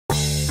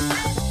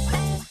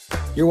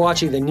You're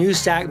watching the New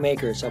Stack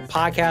Makers, a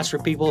podcast for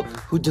people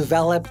who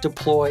develop,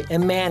 deploy,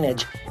 and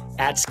manage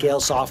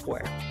at-scale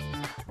software.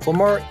 For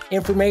more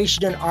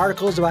information and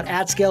articles about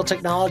at-scale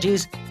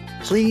technologies,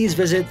 please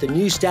visit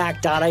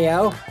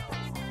thenewstack.io.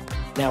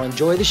 Now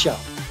enjoy the show.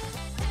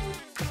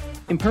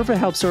 Imperva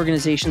helps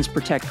organizations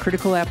protect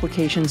critical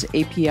applications,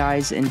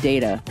 APIs, and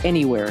data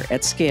anywhere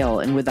at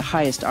scale and with the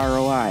highest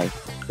ROI.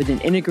 With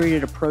an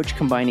integrated approach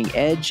combining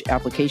edge,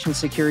 application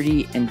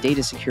security, and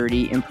data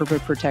security, Imperva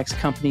protects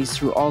companies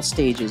through all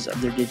stages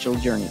of their digital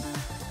journey.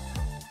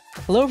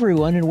 Hello,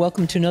 everyone, and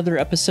welcome to another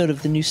episode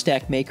of the New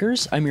Stack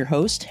Makers. I'm your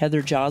host,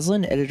 Heather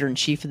Joslyn,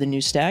 editor-in-chief of the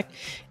New Stack,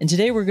 and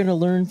today we're going to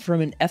learn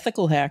from an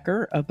ethical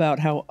hacker about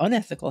how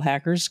unethical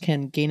hackers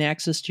can gain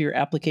access to your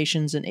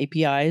applications and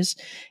APIs,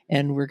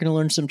 and we're going to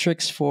learn some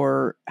tricks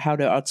for how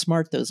to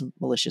outsmart those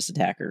malicious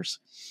attackers.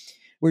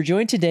 We're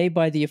joined today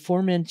by the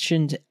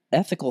aforementioned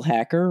ethical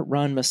hacker,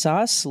 Ron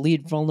Masas,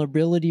 lead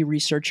vulnerability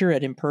researcher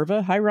at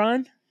Imperva. Hi,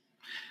 Ron.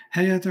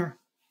 Hey, Heather.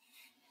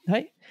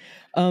 Hi.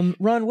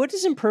 Ron, what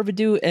does Imperva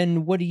do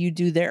and what do you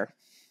do there?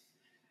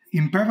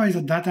 Imperva is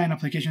a data and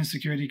application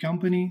security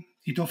company.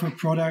 It offers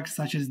products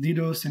such as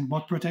DDoS and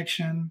bot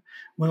protection,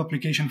 web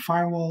application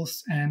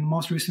firewalls, and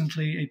most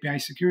recently, API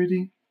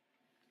security.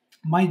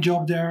 My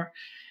job there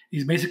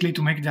is basically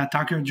to make the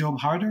attacker job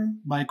harder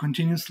by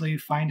continuously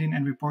finding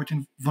and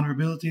reporting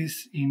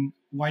vulnerabilities in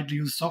widely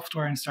used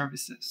software and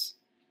services.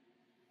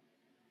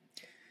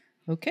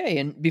 Okay,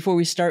 and before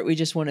we start, we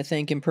just want to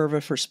thank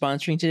Imperva for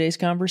sponsoring today's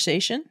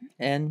conversation,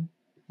 and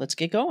let's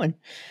get going.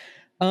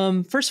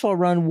 First of all,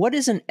 Ron, what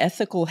is an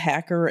ethical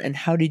hacker and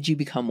how did you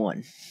become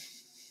one?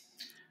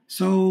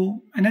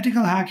 So an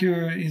ethical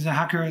hacker is a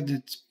hacker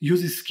that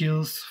uses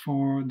skills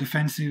for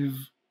defensive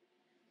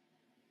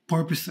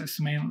purposes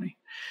mainly.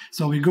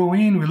 So we go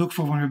in, we look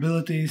for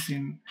vulnerabilities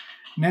in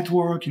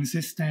network, in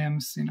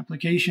systems, in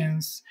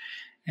applications.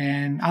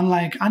 And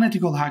unlike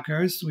unethical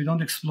hackers, we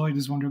don't exploit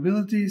these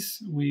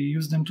vulnerabilities. We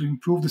use them to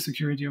improve the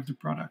security of the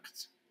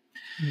product.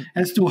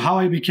 As to how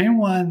I became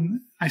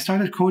one, I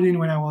started coding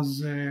when I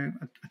was a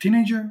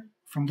teenager.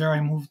 From there,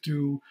 I moved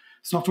to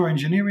software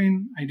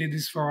engineering. I did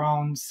this for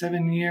around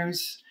 7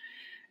 years.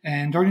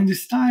 And during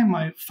this time,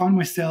 I found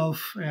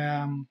myself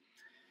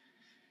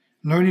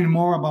learning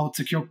more about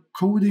secure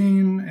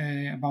coding,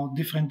 about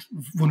different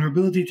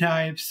vulnerability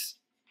types,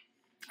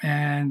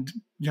 and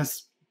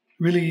just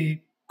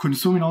really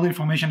consuming all the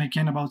information I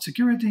can about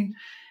security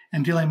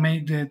until I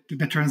made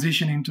the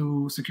transition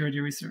into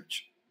security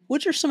research.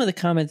 What are some of the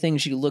common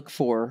things you look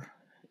for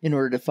in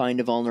order to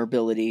find a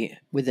vulnerability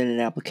within an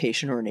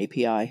application or an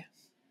API?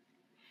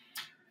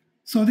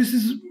 So this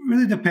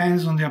really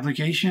depends on the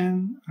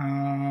application.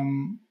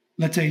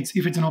 Let's say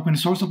if it's an open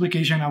source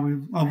application, I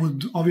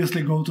would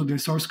obviously go to the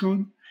source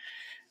code.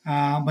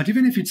 But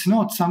even if it's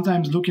not,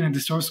 sometimes looking at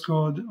the source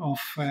code of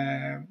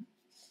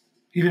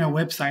even a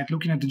website,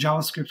 looking at the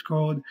JavaScript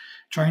code,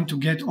 trying to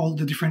get all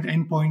the different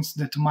endpoints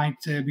that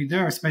might be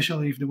there,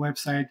 especially if the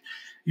website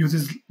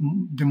uses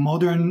the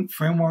modern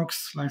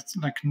frameworks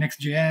like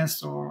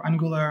Next.js or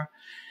Angular,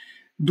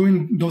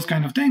 doing those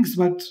kind of things.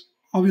 But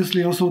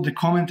obviously also the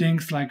common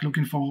things like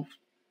looking for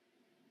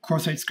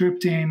cross-site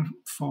scripting,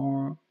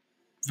 for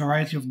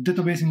variety of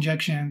database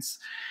injections.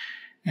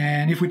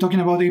 And if we're talking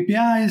about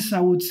APIs, I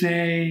would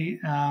say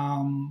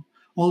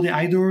all the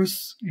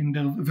IDORs in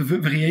the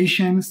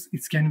variations.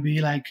 It can be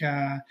like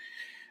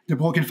the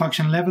broken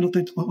function level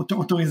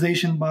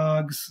authorization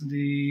bugs,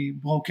 the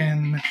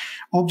broken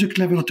object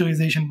level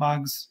authorization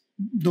bugs,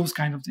 those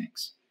kind of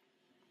things.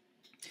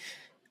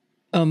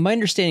 My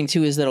understanding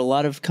too is that a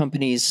lot of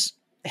companies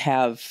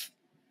have,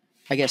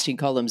 I guess you can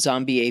call them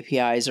zombie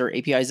APIs or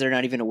APIs they're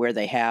not even aware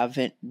they have,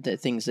 the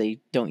things they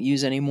don't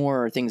use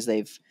anymore or things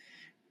they've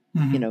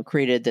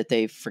created that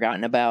they've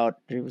forgotten about.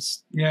 It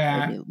was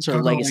sort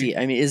of legacy.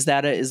 I mean, is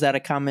that a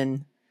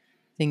common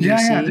thing you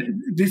see? Yeah,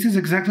 this is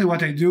exactly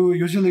what I do.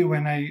 Usually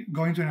when I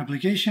go into an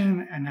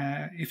application and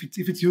if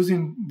it's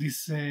using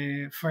this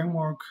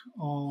framework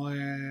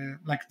or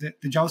like the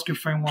JavaScript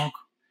framework,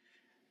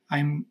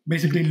 I'm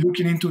basically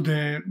looking into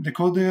the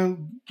code there,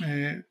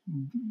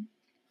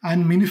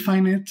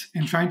 unminifying it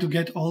and trying to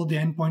get all the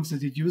endpoints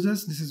that it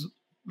uses. This is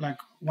like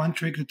one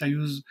trick that I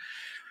use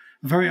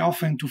very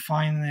often to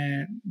find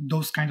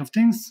those kind of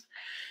things,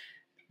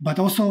 but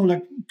also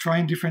like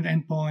trying different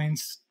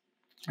endpoints.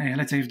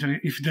 Let's say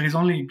if there is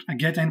only a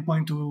get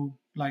endpoint to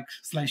like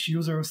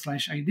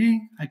 /user/ID,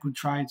 I could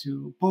try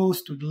to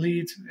post, to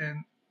delete,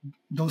 and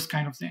those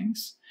kind of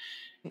things.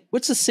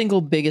 What's the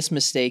single biggest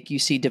mistake you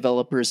see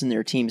developers and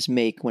their teams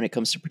make when it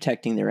comes to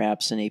protecting their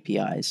apps and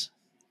APIs?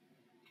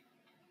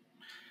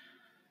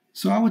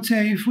 So I would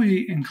say if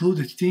we include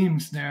the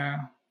teams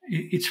there,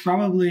 it's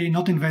probably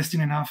not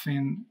investing enough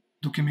in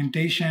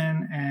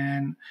documentation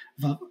and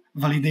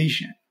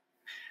validation.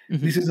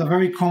 Mm-hmm. This is a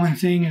very common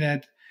thing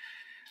that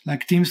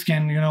like teams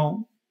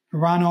can,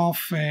 run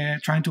off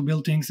trying to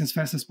build things as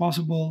fast as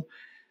possible.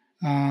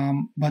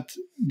 But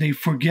they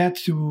forget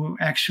to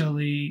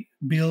actually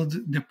build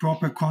the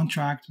proper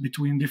contract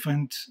between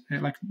different,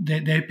 like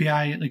the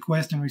API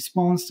request and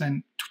response,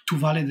 and to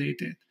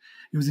validate it.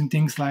 using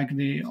things like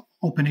the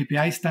Open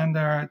API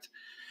standard,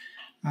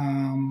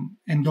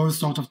 and those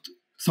sort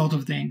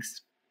of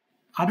things.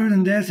 Other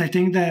than this, I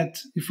think that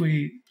if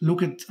we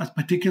look at a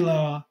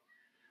particular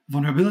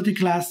vulnerability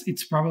class,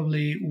 it's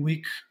probably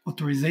weak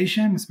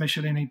authorization,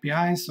 especially in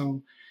APIs.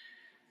 So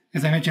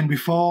as I mentioned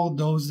before,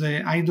 those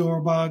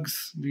IDOR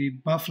bugs, the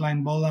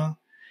buffline bola,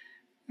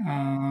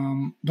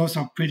 those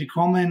are pretty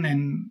common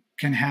and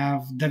can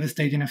have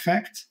devastating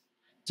effects.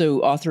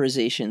 So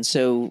authorization.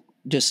 So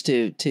just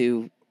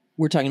to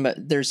we're talking about,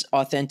 there's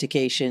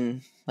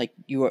authentication, like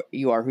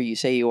you are who you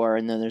say you are,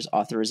 and then there's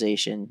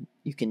authorization.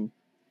 You can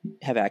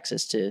have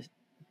access to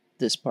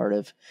this part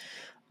of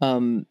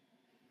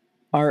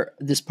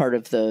this part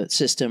of the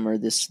system, or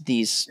this.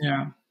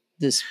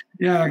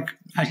 Yeah,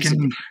 I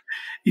can.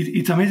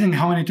 It's amazing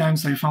how many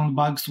times I found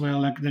bugs where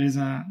like there is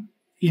a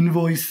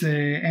invoice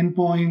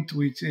endpoint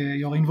with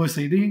your invoice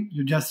ID.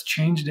 You just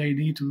change the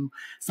ID to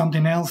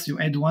something else. You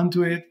add one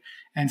to it,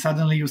 and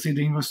suddenly you see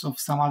the invoice of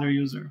some other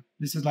user.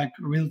 This is like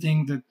a real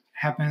thing that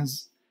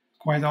happens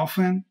quite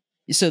often.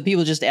 So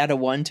people just add a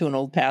 1 to an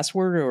old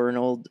password or an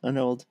old.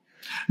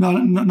 No,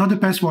 not the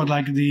password,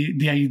 like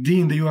the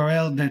ID in the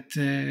URL that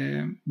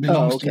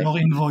belongs to your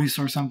invoice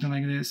or something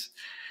like this.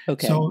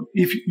 Okay. So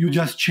if you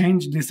just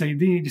change this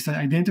ID, this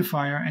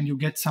identifier, and you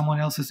get someone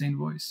else's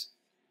invoice.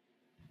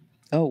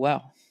 Oh,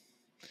 wow.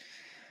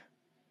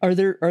 Are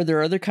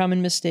there other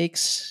common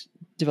mistakes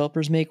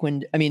developers make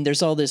when, I mean,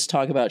 there's all this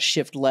talk about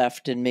shift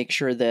left and make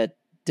sure that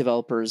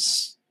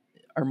developers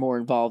are more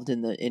involved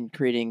in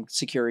creating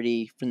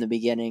security from the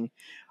beginning.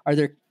 Are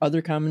there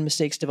other common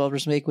mistakes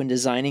developers make when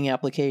designing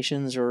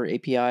applications or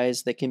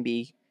APIs that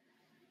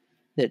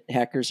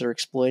hackers are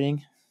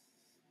exploiting?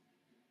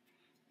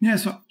 Yeah,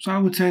 so I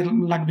would say,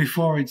 like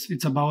before,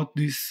 it's about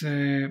this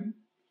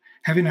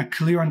having a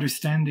clear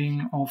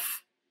understanding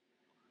of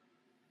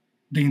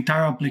the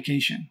entire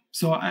application.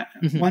 So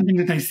one thing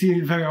that I see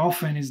very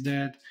often is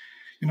that,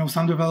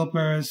 some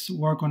developers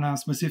work on a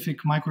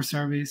specific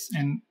microservice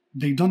and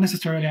they don't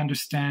necessarily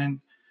understand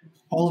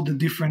all of the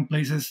different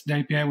places the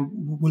API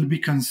will be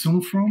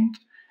consumed from,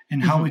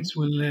 and how it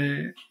will,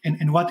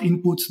 and what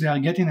inputs they are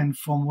getting and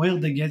from where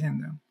they're getting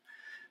them.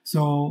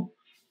 So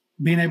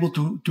being able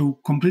to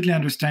completely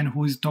understand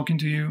who is talking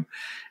to you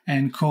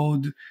and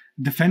code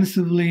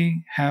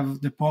defensively,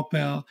 have the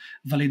proper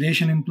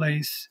validation in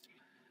place.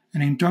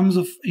 And in terms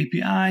of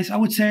APIs, I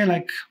would say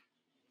like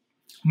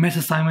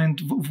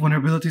misassignment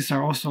vulnerabilities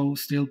are also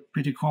still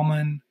pretty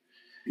common.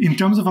 In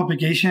terms of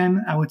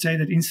application, I would say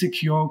that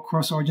insecure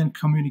cross-origin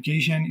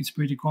communication is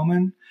pretty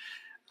common.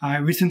 I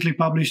recently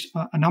published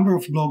a number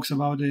of blogs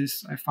about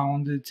this. I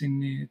found it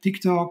in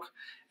TikTok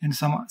and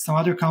some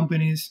other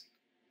companies.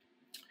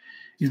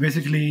 It's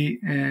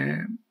basically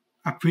a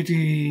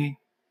pretty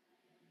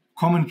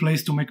common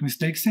place to make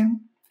mistakes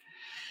in.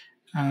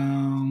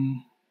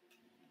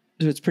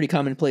 So it's pretty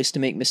commonplace to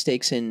make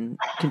mistakes in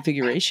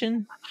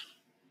configuration?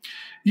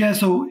 Yeah,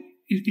 so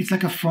it's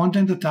like a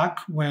front-end attack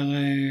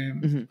where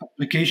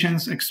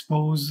applications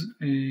expose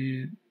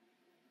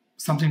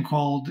something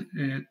called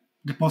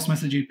the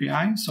post-message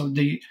API. So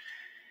they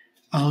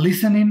are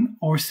listening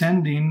or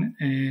sending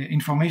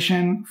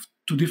information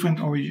to different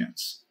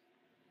origins.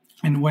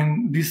 And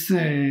when this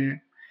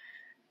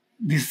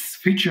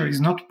feature is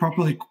not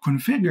properly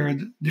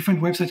configured,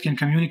 different websites can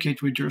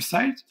communicate with your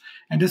site,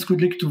 and this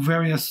could lead to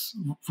various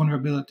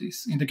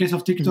vulnerabilities. In the case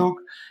of TikTok,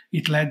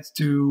 it led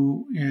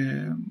to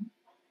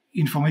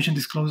information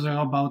disclosure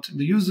about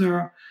the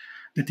user,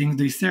 the things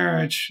they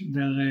search,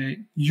 their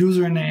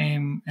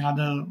username, and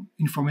other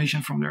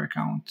information from their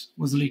account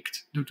was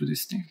leaked due to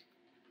this thing.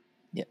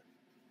 Yeah.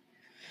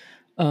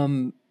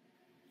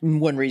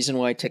 One reason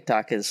why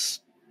TikTok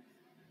is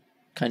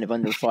kind of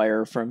under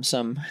fire from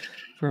some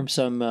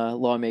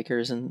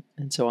lawmakers and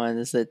so on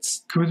is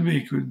that could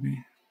be.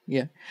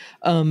 Yeah.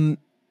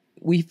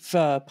 We've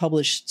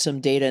published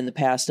some data in the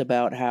past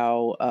about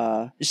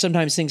how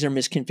sometimes things are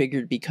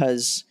misconfigured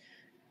because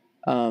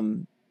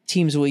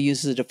teams will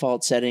use the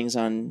default settings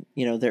on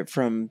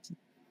from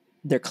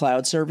their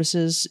cloud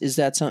services. Is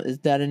that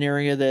an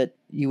area that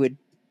you would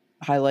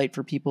highlight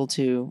for people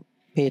to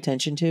pay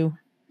attention to?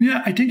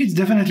 Yeah, I think it's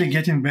definitely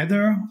getting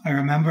better. I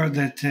remember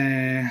that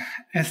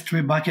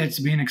S3 buckets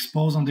being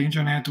exposed on the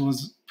internet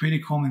was a pretty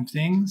common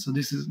thing. So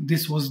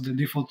this was the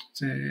default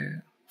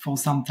for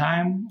some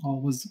time,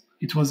 or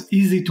it was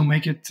easy to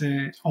make it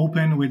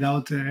open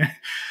without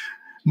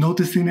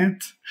noticing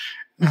it.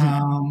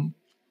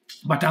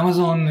 But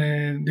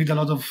Amazon did a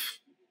lot of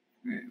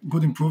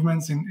good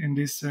improvements in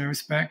this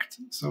respect.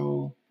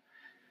 So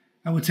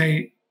I would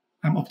say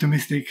I'm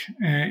optimistic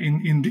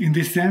in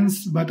this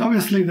sense, but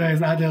obviously there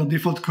is other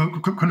default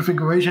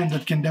configuration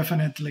that can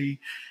definitely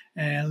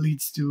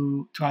lead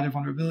to other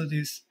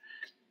vulnerabilities.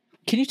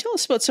 Can you tell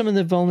us about some of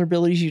the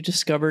vulnerabilities you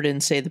discovered in,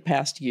 say, the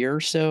past year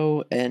or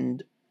so?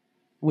 And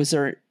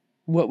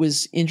what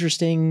was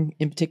interesting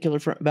in particular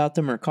about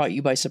them or caught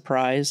you by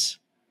surprise?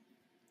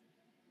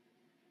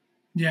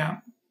 Yeah,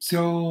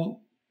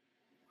 so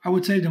I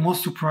would say the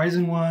most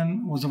surprising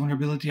one was a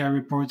vulnerability I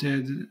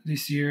reported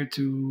this year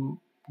to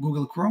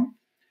Google Chrome.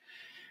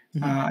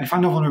 I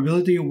found a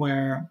vulnerability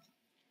where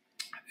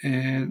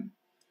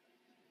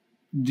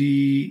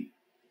the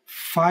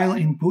file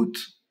input,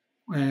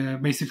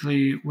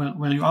 basically,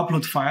 when you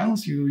upload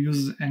files, you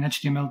use an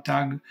HTML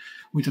tag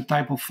with a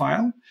type of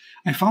file.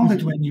 I found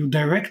that when you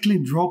directly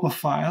drop a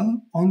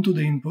file onto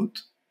the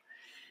input,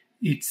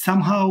 it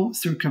somehow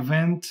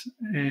circumvents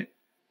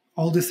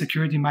all the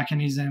security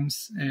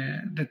mechanisms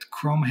that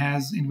Chrome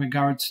has in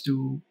regards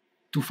to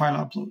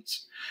file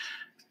uploads.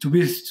 To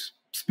be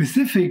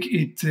specific,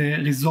 it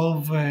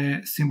resolves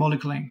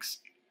symbolic links.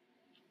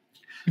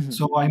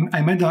 So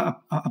I made a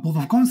proof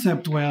of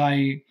concept where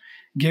I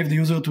gave the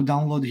user to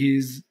download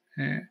his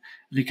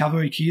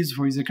recovery keys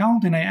for his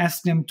account, and I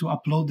asked them to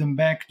upload them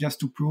back just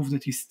to prove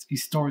that he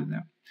stored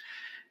them.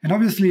 And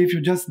obviously, if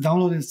you just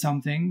downloaded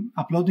something,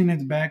 uploading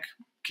it back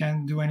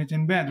can't do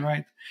anything bad,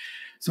 right?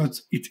 So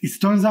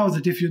it turns out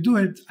that if you do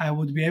it, I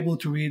would be able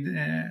to read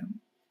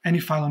any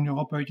file on your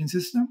operating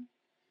system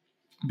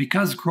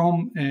because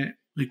Chrome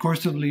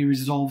recursively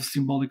resolves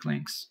symbolic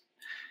links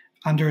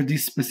under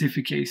this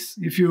specific case.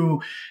 If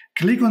you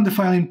click on the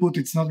file input,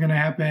 it's not going to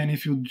happen.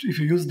 If you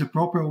use the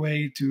proper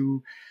way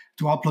to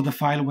upload a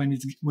file when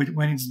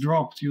it's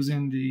dropped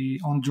using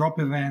the onDrop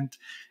event,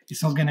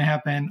 it's not going to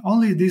happen.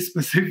 Only this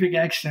specific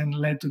action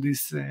led to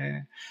this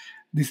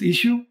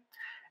issue.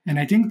 And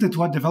I think that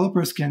what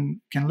developers can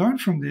learn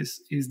from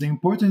this is the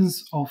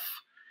importance of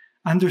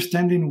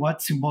understanding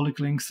what symbolic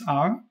links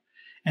are.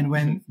 And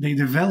when they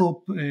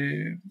develop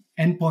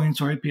endpoints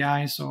or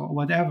APIs or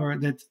whatever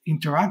that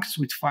interacts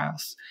with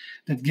files,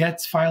 that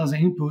gets files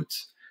input,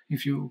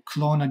 if you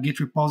clone a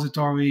Git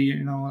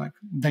repository, like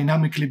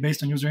dynamically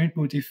based on user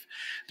input, if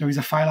there is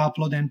a file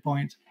upload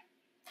endpoint,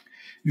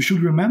 you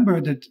should remember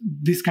that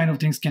these kind of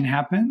things can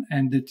happen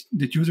and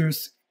that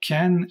users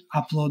can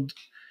upload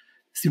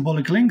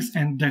symbolic links,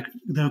 and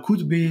there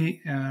could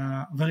be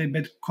very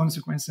bad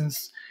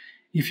consequences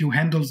if you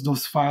handle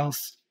those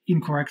files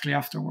incorrectly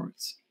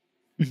afterwards.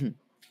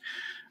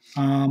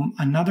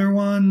 Another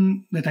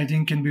one that I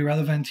think can be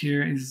relevant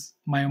here is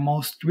my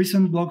most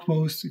recent blog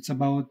post. It's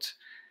about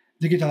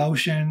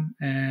DigitalOcean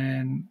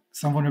and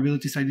some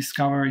vulnerabilities I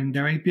discovered in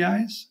their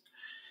APIs.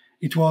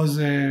 It was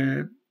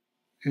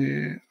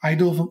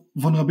idle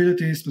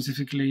vulnerabilities,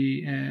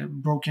 specifically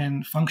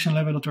broken function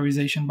level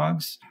authorization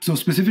bugs. So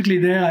specifically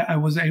there, I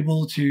was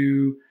able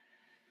to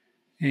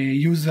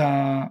use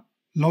a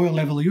lower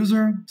level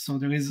user. So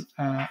there is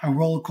a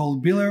role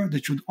called biller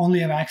that should only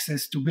have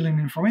access to billing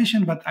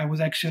information, but I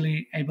was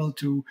actually able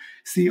to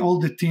see all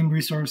the team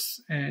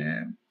resource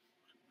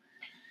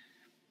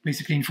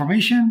basically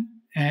information,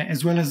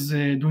 as well as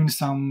doing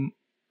some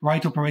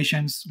write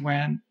operations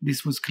when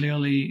this was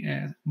clearly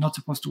not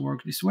supposed to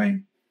work this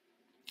way.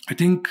 I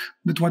think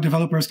that what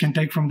developers can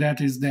take from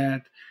that is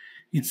that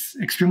it's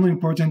extremely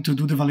important to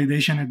do the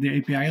validation at the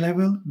API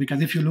level,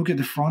 because if you look at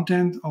the front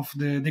end of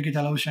the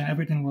DigitalOcean,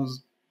 everything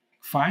was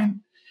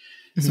fine.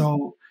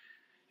 So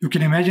you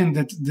can imagine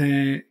that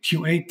the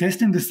QA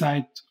testing the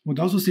site would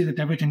also see that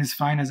everything is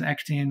fine, as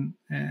acting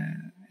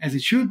as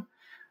it should.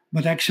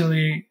 But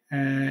actually,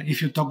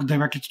 if you talk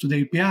directly to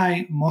the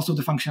API, most of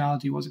the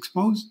functionality was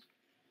exposed.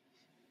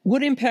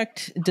 What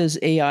impact does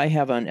AI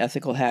have on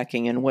ethical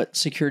hacking, and what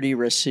security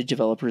risks should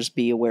developers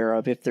be aware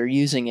of if they're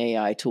using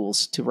AI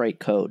tools to write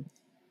code?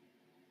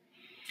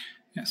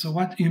 Yeah, so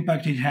what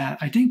impact it had?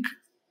 I think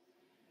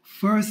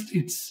first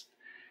it's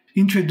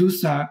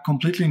introduced a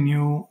completely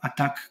new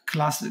attack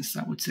classes,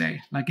 I would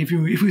say. Like if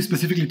we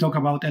specifically talk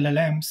about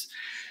LLMs,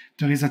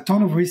 there is a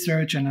ton of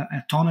research and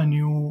a ton of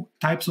new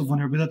types of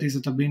vulnerabilities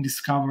that are being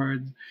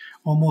discovered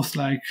almost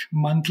like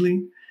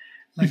monthly.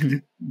 Like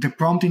the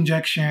prompt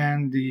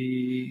injection,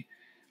 the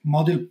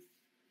model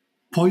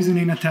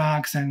poisoning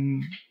attacks,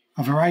 and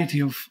a variety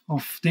of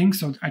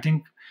things. So I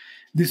think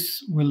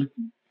this will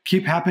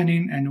keep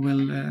happening and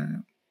will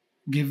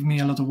give me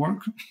a lot of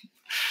work.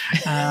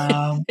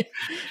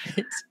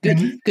 It's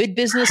good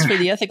business for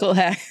the ethical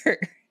hacker.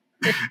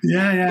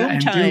 Yeah.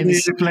 Until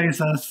they replace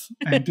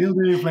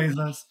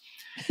us.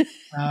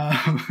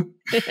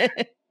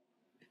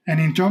 And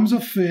in terms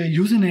of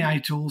using AI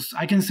tools,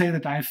 I can say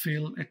that I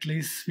feel at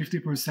least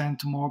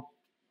 50% more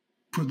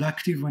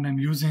productive when I'm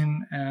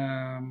using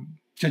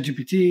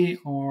ChatGPT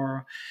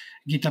or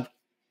GitHub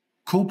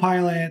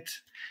Copilot.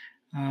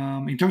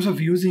 In terms of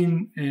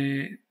using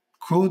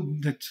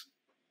code that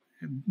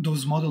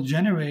those models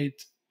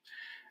generate,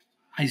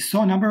 I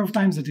saw a number of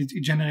times that it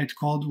generates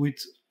code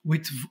with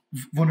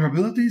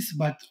vulnerabilities,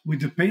 but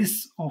with the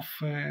pace of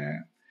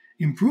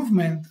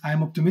improvement,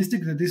 I'm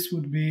optimistic that this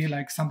would be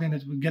like something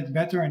that would get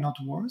better and not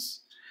worse.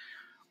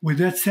 With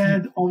that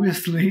said,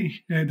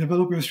 obviously,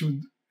 developers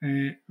should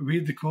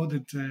read the code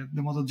that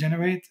the model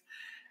generate,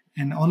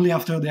 and only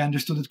after they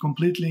understood it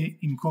completely,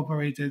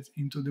 incorporate it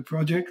into the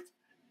project.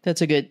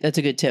 That's a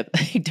good tip.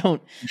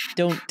 don't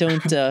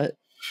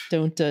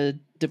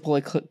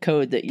deploy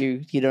code that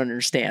you don't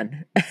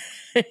understand.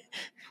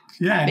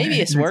 Yeah, maybe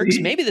this works.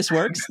 Maybe this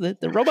works.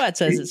 The robot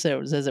says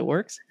it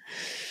works.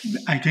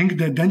 I think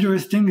the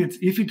dangerous thing is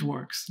if it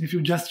works. If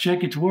you just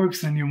check it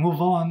works and you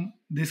move on,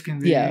 this can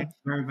be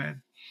very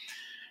bad.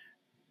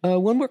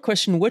 One more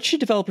question. What should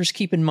developers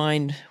keep in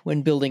mind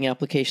when building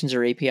applications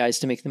or APIs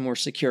to make them more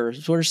secure?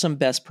 What are some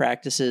best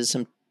practices,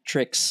 some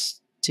tricks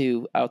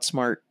to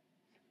outsmart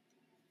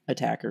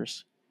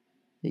attackers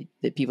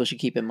that people should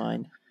keep in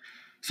mind?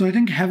 So I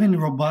think having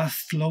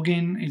robust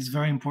logging is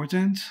very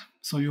important.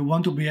 So you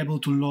want to be able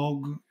to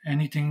log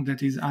anything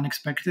that is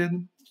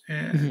unexpected.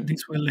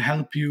 This will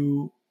help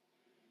you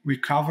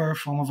recover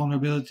from a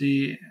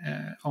vulnerability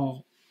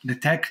or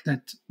detect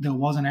that there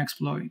was an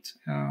exploit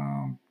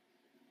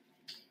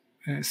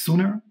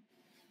sooner.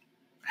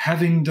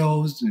 Having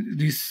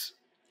this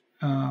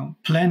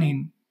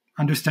planning,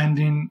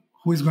 understanding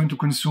who is going to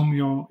consume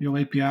your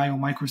API or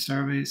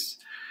microservice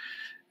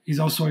is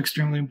also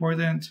extremely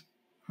important.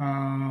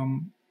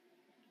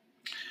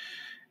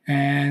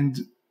 And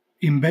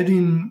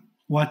embedding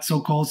what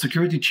so-called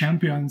security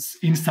champions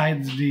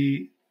inside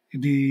the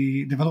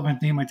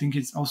development team, I think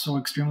it's also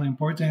extremely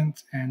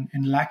important and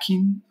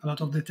lacking a lot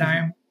of the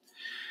time.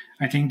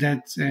 I think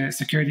that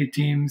security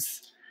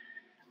teams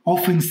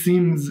often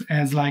seems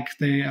as like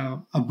they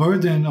are a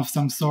burden of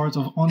some sort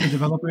on the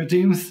developer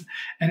teams,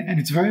 and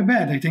it's very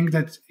bad. I think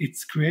that it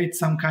creates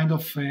some kind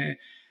of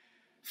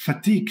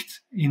fatigue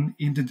in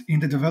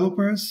the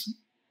developers,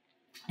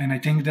 and I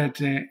think that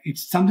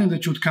it's something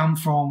that should come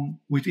from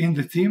within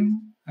the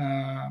team,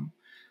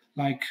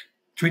 like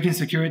treating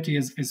security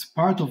as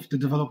part of the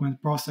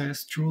development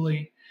process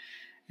truly,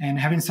 and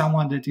having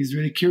someone that is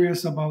really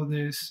curious about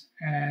this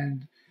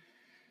and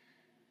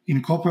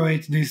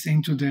incorporate this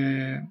into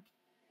the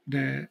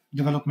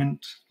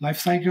development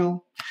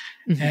lifecycle.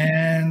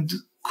 And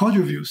code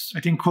reviews. I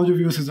think code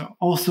reviews is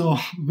also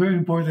very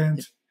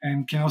important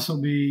and can also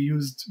be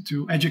used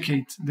to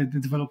educate the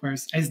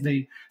developers as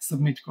they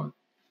submit code.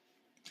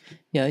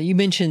 Yeah, you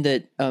mentioned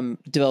that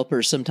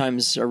developers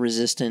sometimes are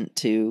resistant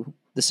to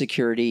the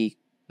security,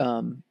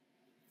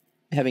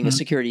 having a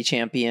security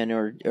champion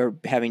or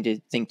having to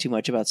think too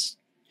much about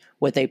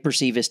what they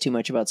perceive as too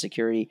much about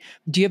security.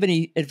 Do you have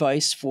any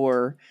advice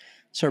for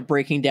sort of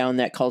breaking down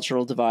that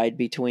cultural divide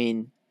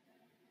between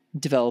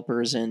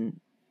developers and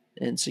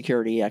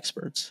security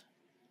experts?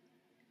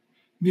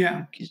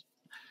 Yeah,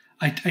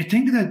 I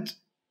think that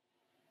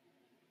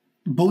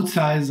both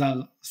sides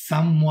are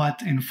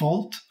somewhat in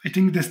fault. I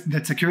think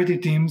that security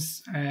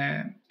teams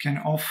can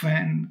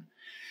often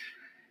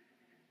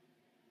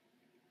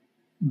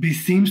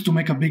seems to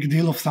make a big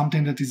deal of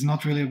something that is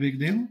not really a big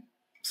deal.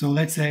 So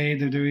let's say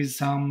that there is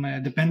some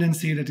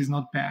dependency that is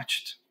not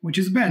patched, which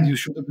is bad. You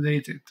should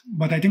update it.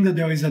 But I think that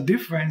there is a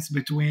difference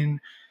between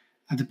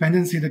a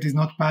dependency that is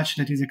not patched,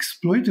 that is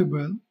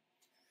exploitable,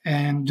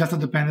 and just a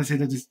dependency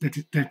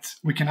that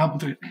we can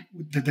upgrade.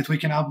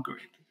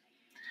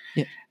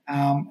 Yeah.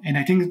 And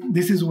I think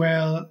this is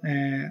where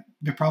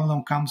the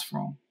problem comes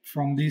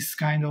from this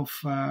kind of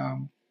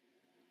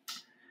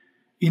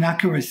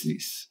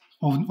inaccuracies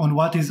on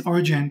what is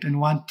urgent and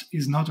what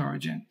is not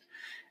urgent,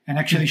 and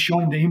actually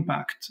showing the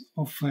impact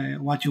of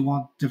what you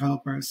want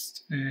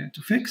developers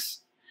to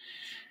fix.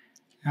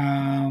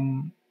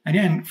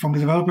 Again, from the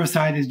developer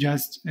side, is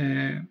just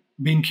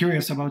being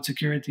curious about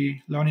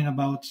security, learning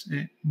about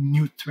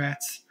new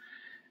threats,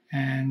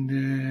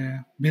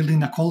 and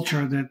building a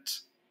culture that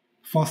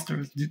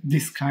fosters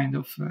this kind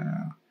of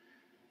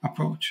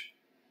approach.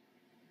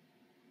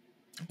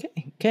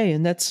 Okay,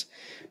 and that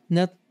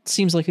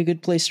seems like a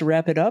good place to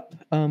wrap it up.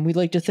 We'd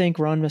like to thank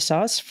Ron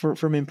Masas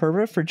from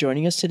Imperva for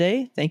joining us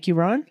today. Thank you,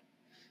 Ron.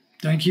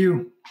 Thank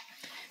you.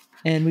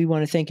 And we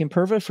want to thank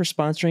Imperva for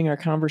sponsoring our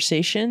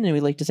conversation. And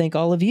we'd like to thank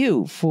all of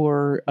you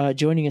for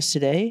joining us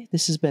today.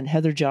 This has been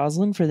Heather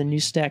Joslyn for the New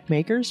Stack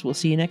Makers. We'll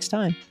see you next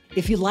time.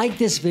 If you like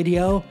this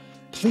video,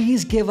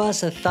 please give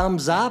us a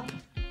thumbs up.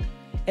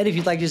 And if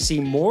you'd like to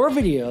see more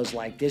videos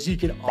like this, you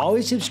can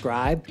always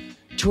subscribe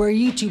to our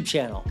YouTube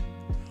channel.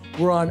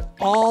 We're on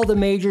all the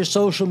major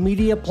social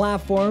media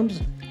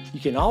platforms. You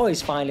can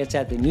always find us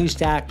at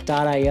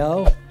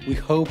thenewstack.io. We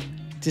hope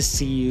to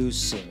see you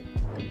soon.